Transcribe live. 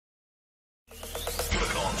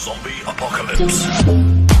Zombie apocalypse.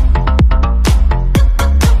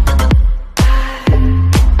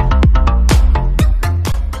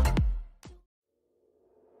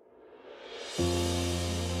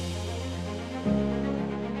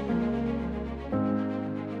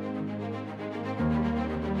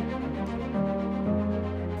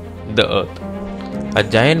 The Earth, a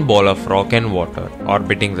giant ball of rock and water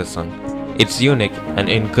orbiting the Sun. It's unique and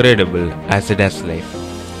incredible as it has life.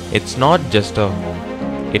 It's not just a home,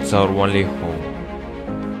 it's our only home.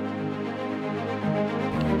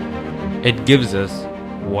 It gives us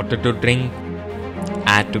water to drink,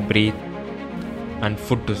 air to breathe, and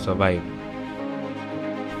food to survive.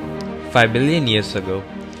 5 billion years ago,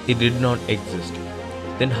 it did not exist.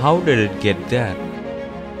 Then how did it get there?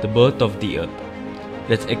 The birth of the Earth.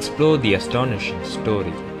 Let's explore the astonishing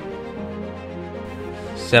story.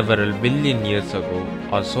 Several billion years ago,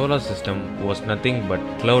 our solar system was nothing but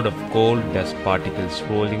a cloud of cold dust particles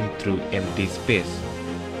rolling through empty space.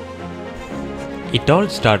 It all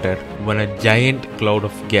started when a giant cloud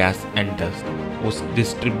of gas and dust was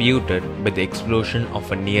distributed by the explosion of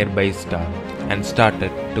a nearby star and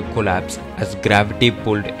started to collapse as gravity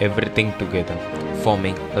pulled everything together,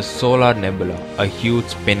 forming a solar nebula, a huge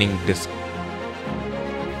spinning disk.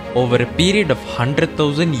 Over a period of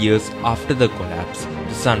 100,000 years after the collapse,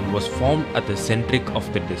 the Sun was formed at the center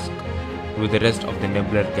of the disk, with the rest of the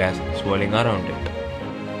nebular gas swirling around it.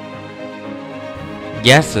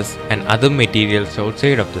 Gases and other materials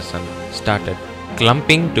outside of the Sun started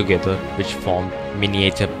clumping together, which formed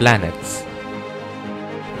miniature planets.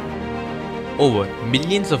 Over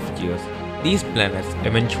millions of years, these planets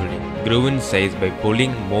eventually grew in size by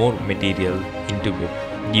pulling more material into it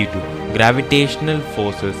due to gravitational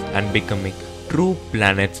forces and becoming true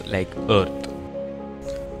planets like Earth.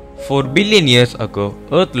 4 billion years ago,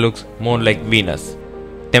 Earth looks more like Venus.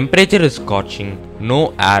 Temperature is scorching,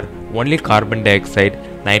 no air, only carbon dioxide,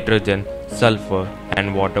 nitrogen, sulfur,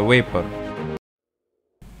 and water vapor.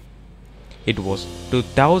 It was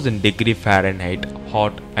 2000 degrees Fahrenheit,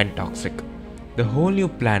 hot and toxic. The whole new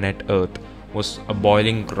planet Earth was a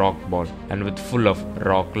boiling rock ball and with full of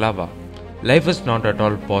rock lava. Life is not at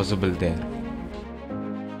all possible there.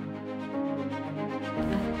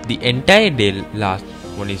 The entire day lasts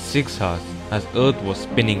only 6 hours as Earth was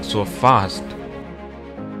spinning so fast.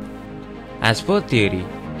 As per theory,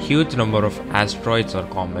 huge number of asteroids or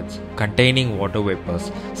comets containing water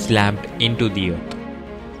vapors slammed into the Earth.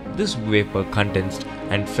 This vapor condensed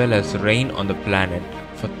and fell as rain on the planet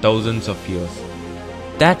for thousands of years.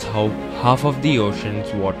 That's how half of the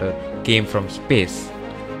ocean's water came from space.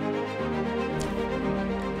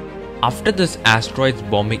 After this asteroid's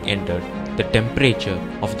bombing entered, the temperature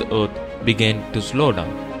of the Earth began to slow down.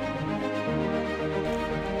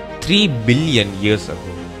 3 billion years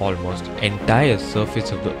ago, almost entire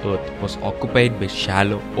surface of the Earth was occupied by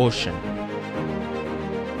shallow ocean.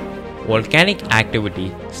 Volcanic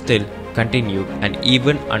activity still continued, and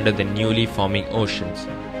even under the newly forming oceans,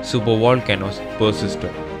 supervolcanoes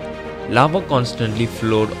persisted. Lava constantly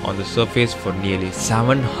flowed on the surface for nearly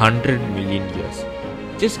 700 million years.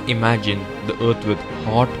 Just imagine the Earth with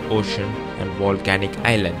hot ocean and volcanic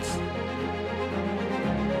islands.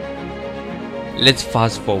 Let's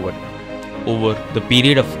fast forward. Over the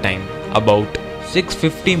period of time, about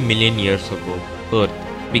 650 million years ago, Earth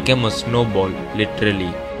became a snowball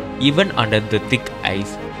literally. Even under the thick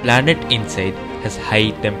ice, planet inside has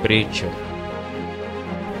high temperature.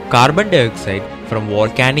 Carbon dioxide from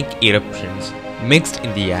volcanic eruptions mixed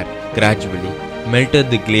in the air gradually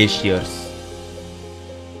melted the glaciers.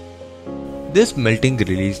 This melting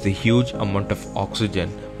released a huge amount of oxygen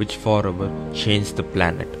which forever changed the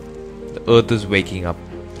planet. The Earth is waking up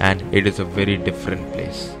and it is a very different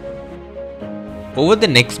place. Over the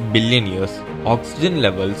next billion years, oxygen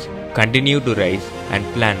levels continue to rise and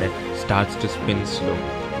planet starts to spin slow.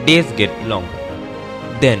 Days get longer.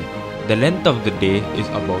 Then the length of the day is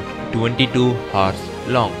about 22 hours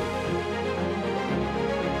long.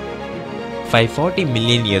 540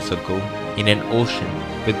 million years ago, in an ocean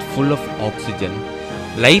with full of oxygen,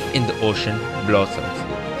 life in the ocean blossoms.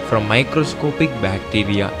 From microscopic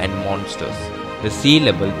bacteria and monsters, the sea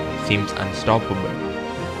level seems unstoppable.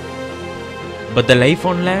 But the life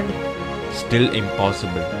on land? Still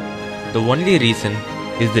impossible. The only reason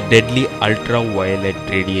is the deadly ultraviolet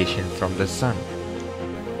radiation from the sun.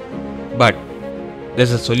 But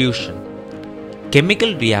there's a solution.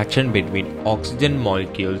 Chemical reaction between oxygen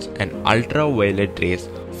molecules and ultraviolet rays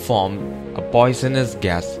form a poisonous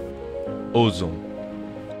gas, ozone.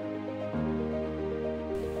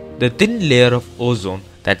 The thin layer of ozone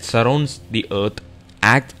that surrounds the Earth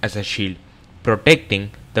acts as a shield,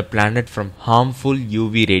 protecting the planet from harmful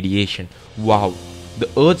UV radiation. Wow, the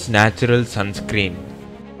Earth's natural sunscreen.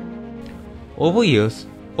 Over years,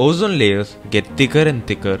 ozone layers get thicker and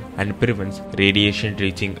thicker and prevents radiation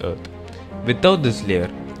reaching Earth. Without this layer,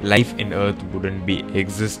 life in Earth wouldn't be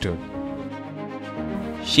existed.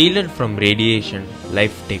 Shielded from radiation,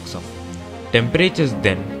 life takes off. Temperatures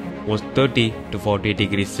then was 30 to 40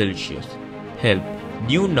 degrees Celsius. Help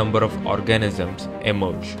new number of organisms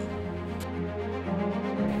emerge.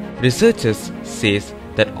 Researchers says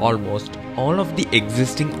that almost all of the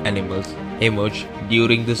existing animals emerged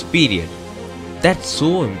during this period. That's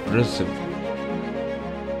so impressive.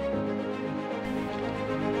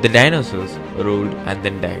 The dinosaurs ruled and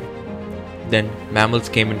then died. Then mammals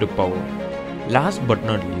came into power. Last but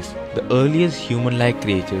not least, the earliest human-like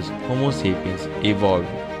creatures, Homo sapiens, evolved.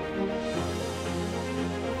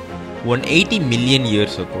 180 million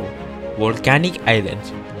years ago, volcanic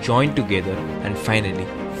islands joined together and finally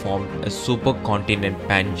formed a supercontinent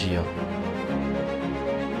Pangaea.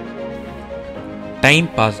 Time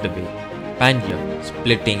passed away, Pangaea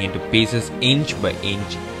splitting into pieces inch by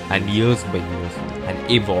inch and years by years,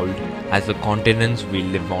 and evolved as the continents we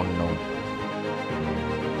live on now.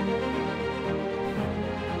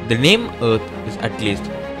 The name Earth is at least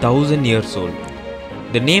 1000 years old.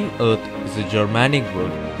 The name Earth is a Germanic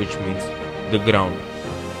word which means the ground.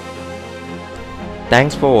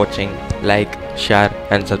 Thanks for watching. Like, share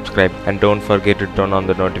and subscribe, and don't forget to turn on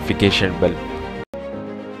the notification bell.